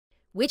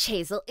Witch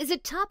hazel is a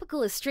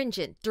topical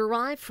astringent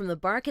derived from the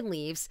bark and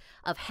leaves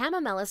of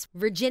Hamamelis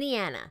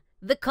virginiana,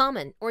 the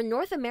common or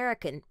North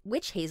American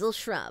witch hazel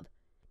shrub.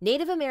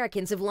 Native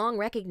Americans have long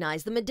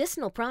recognized the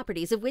medicinal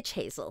properties of witch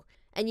hazel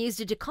and used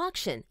a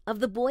decoction of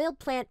the boiled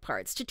plant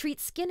parts to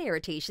treat skin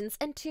irritations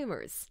and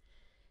tumors.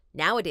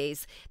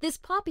 Nowadays, this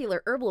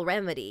popular herbal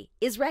remedy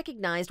is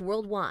recognized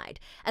worldwide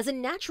as a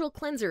natural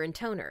cleanser and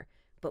toner,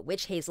 but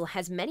witch hazel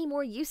has many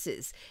more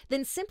uses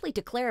than simply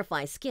to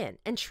clarify skin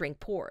and shrink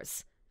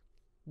pores.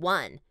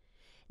 1.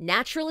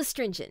 Natural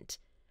astringent.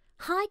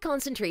 High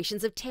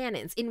concentrations of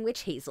tannins in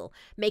witch hazel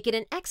make it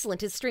an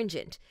excellent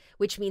astringent,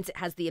 which means it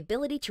has the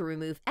ability to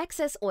remove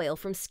excess oil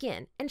from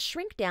skin and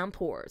shrink down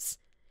pores.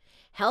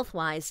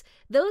 Health-wise,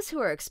 those who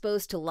are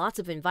exposed to lots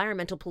of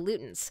environmental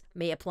pollutants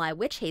may apply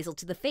witch hazel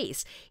to the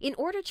face in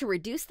order to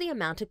reduce the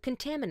amount of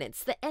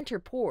contaminants that enter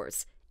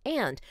pores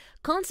and,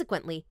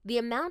 consequently, the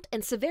amount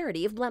and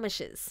severity of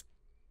blemishes.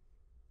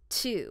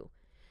 2.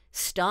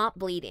 Stop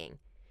bleeding.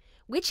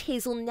 Witch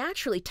hazel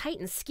naturally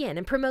tightens skin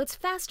and promotes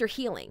faster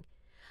healing.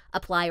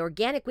 Apply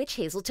organic witch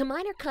hazel to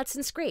minor cuts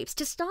and scrapes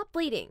to stop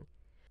bleeding.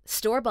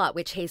 Store-bought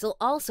witch hazel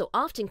also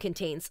often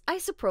contains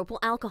isopropyl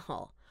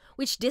alcohol,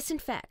 which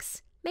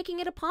disinfects, making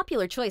it a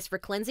popular choice for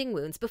cleansing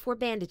wounds before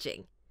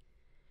bandaging.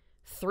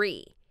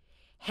 3.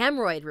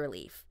 Hemorrhoid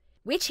relief.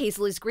 Witch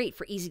hazel is great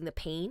for easing the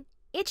pain,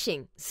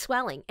 itching,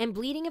 swelling, and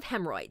bleeding of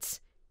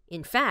hemorrhoids.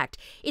 In fact,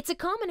 it's a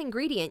common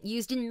ingredient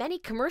used in many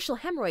commercial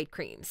hemorrhoid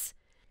creams.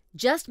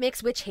 Just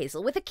mix witch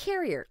hazel with a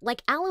carrier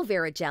like aloe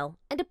vera gel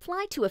and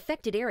apply to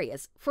affected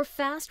areas for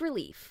fast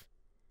relief.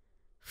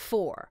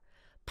 4.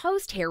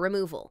 Post-hair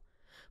removal.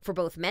 For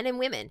both men and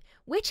women,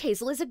 witch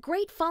hazel is a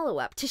great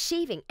follow-up to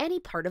shaving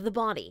any part of the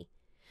body.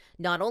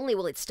 Not only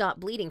will it stop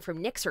bleeding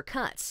from nicks or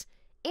cuts,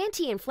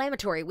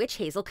 anti-inflammatory witch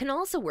hazel can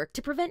also work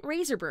to prevent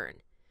razor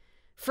burn.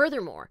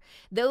 Furthermore,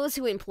 those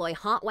who employ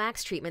hot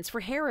wax treatments for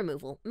hair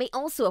removal may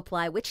also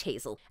apply witch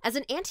hazel as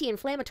an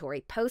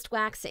anti-inflammatory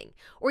post-waxing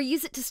or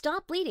use it to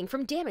stop bleeding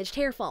from damaged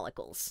hair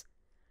follicles.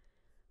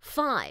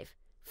 5.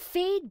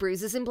 Fade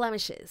bruises and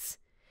blemishes.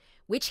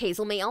 Witch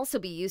hazel may also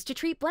be used to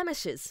treat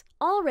blemishes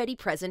already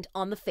present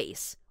on the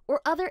face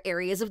or other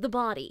areas of the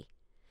body.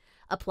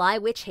 Apply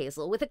witch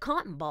hazel with a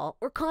cotton ball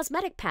or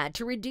cosmetic pad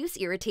to reduce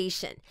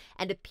irritation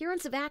and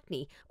appearance of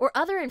acne or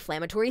other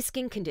inflammatory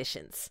skin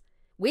conditions.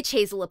 Witch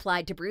hazel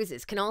applied to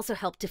bruises can also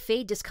help to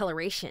fade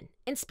discoloration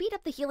and speed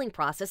up the healing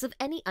process of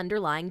any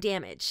underlying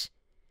damage.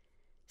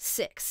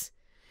 6.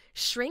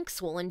 Shrink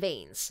swollen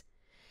veins.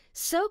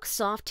 Soak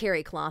soft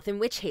terry cloth in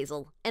witch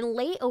hazel and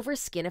lay over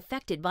skin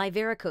affected by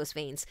varicose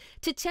veins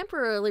to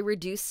temporarily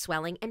reduce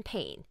swelling and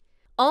pain.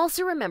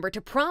 Also remember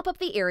to prop up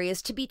the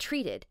areas to be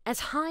treated as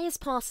high as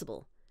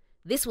possible.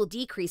 This will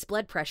decrease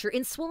blood pressure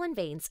in swollen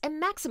veins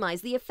and maximize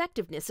the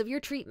effectiveness of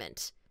your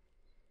treatment.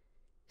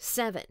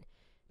 7.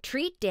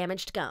 Treat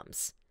damaged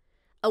gums.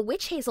 A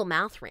witch hazel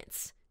mouth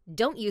rinse,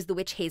 don't use the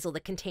witch hazel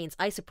that contains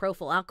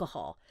isopropyl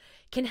alcohol,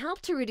 can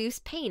help to reduce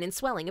pain and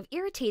swelling of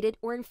irritated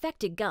or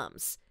infected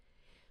gums.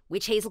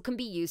 Witch hazel can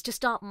be used to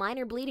stop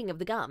minor bleeding of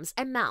the gums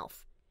and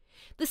mouth.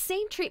 The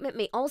same treatment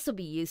may also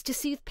be used to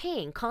soothe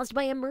pain caused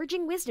by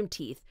emerging wisdom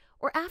teeth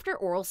or after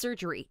oral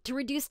surgery to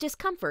reduce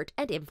discomfort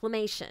and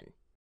inflammation.